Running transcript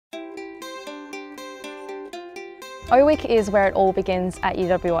O-Week is where it all begins at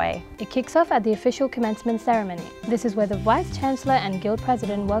UWA. It kicks off at the official commencement ceremony. This is where the Vice Chancellor and Guild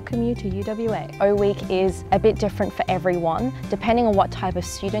President welcome you to UWA. O-Week is a bit different for everyone, depending on what type of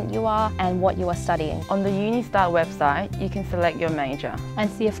student you are and what you are studying. On the UniStart website, you can select your major and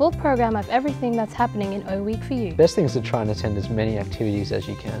see a full program of everything that's happening in O-Week for you. Best thing is to try and attend as many activities as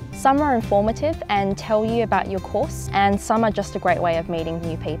you can. Some are informative and tell you about your course, and some are just a great way of meeting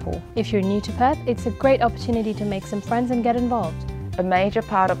new people. If you're new to Perth, it's a great opportunity to make some friends and get involved. A major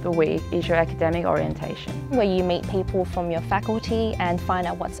part of the week is your academic orientation, where you meet people from your faculty and find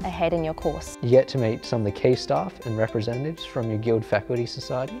out what's ahead in your course. You get to meet some of the key staff and representatives from your Guild Faculty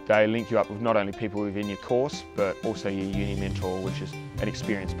Society. They link you up with not only people within your course, but also your uni mentor, which is an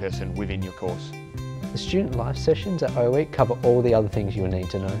experienced person within your course. The student life sessions at O-Week cover all the other things you will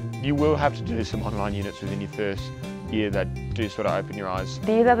need to know. You will have to do some online units within your first year that do sort of open your eyes.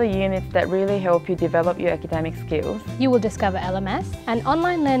 These are the units that really help you develop your academic skills. You will discover LMS, an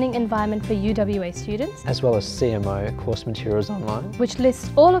online learning environment for UWA students, as well as CMO, course materials online, which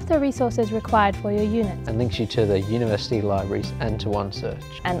lists all of the resources required for your unit and links you to the university libraries and to OneSearch.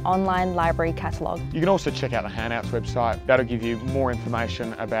 An online library catalogue. You can also check out the Handouts website. That'll give you more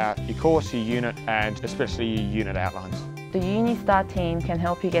information about your course, your unit, and especially your unit outlines. The UniStart team can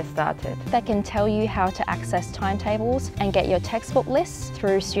help you get started. They can tell you how to access timetables and get your textbook lists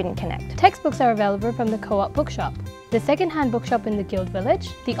through Student Connect. Textbooks are available from the Co-op Bookshop, the second-hand bookshop in the Guild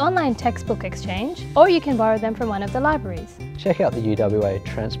Village, the online textbook exchange, or you can borrow them from one of the libraries. Check out the UWA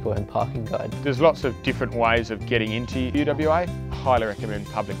Transport and Parking Guide. There's lots of different ways of getting into UWA. I highly recommend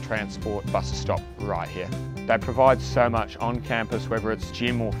public transport. Buses stop right here. They provide so much on campus, whether it's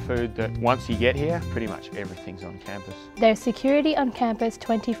gym or food, that once you get here, pretty much everything's on campus. There's security on campus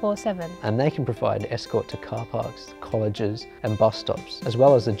 24/7. And they can provide escort to car parks, colleges and bus stops, as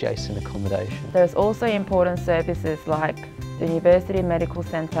well as adjacent accommodation. There's also important services like the University Medical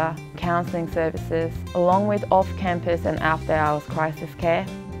Centre, counselling services, along with off-campus and after-hours crisis care.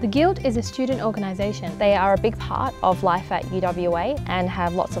 The Guild is a student organisation. They are a big part of life at UWA and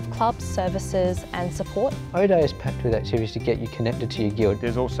have lots of clubs, services and support. O-Day is packed with activities to get you connected to your Guild.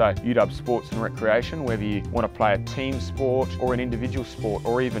 There's also UW Sports and Recreation, whether you want to play a team sport or an individual sport,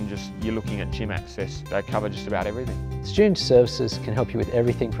 or even just you're looking at gym access. They cover just about everything. Student Services can help you with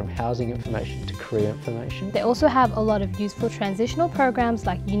everything from housing information to career information. They also have a lot of useful transitional programs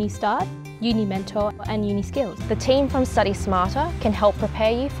like UniStart, Uni Mentor and Uni Skills. The team from Study Smarter can help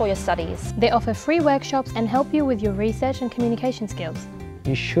prepare you for your studies. They offer free workshops and help you with your research and communication skills.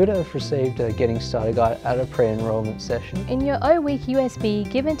 You should have received a Getting Started guide at a pre-enrolment session in your O-Week USB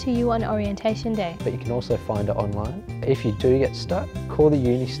given to you on orientation day. But you can also find it online. If you do get stuck, call the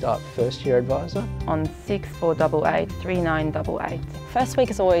UniStart First Year Advisor on 6488 3988. First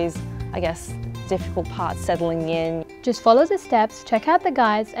week is always, I guess, difficult part, settling in. Just follow the steps, check out the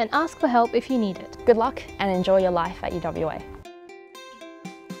guides and ask for help if you need it. Good luck and enjoy your life at UWA.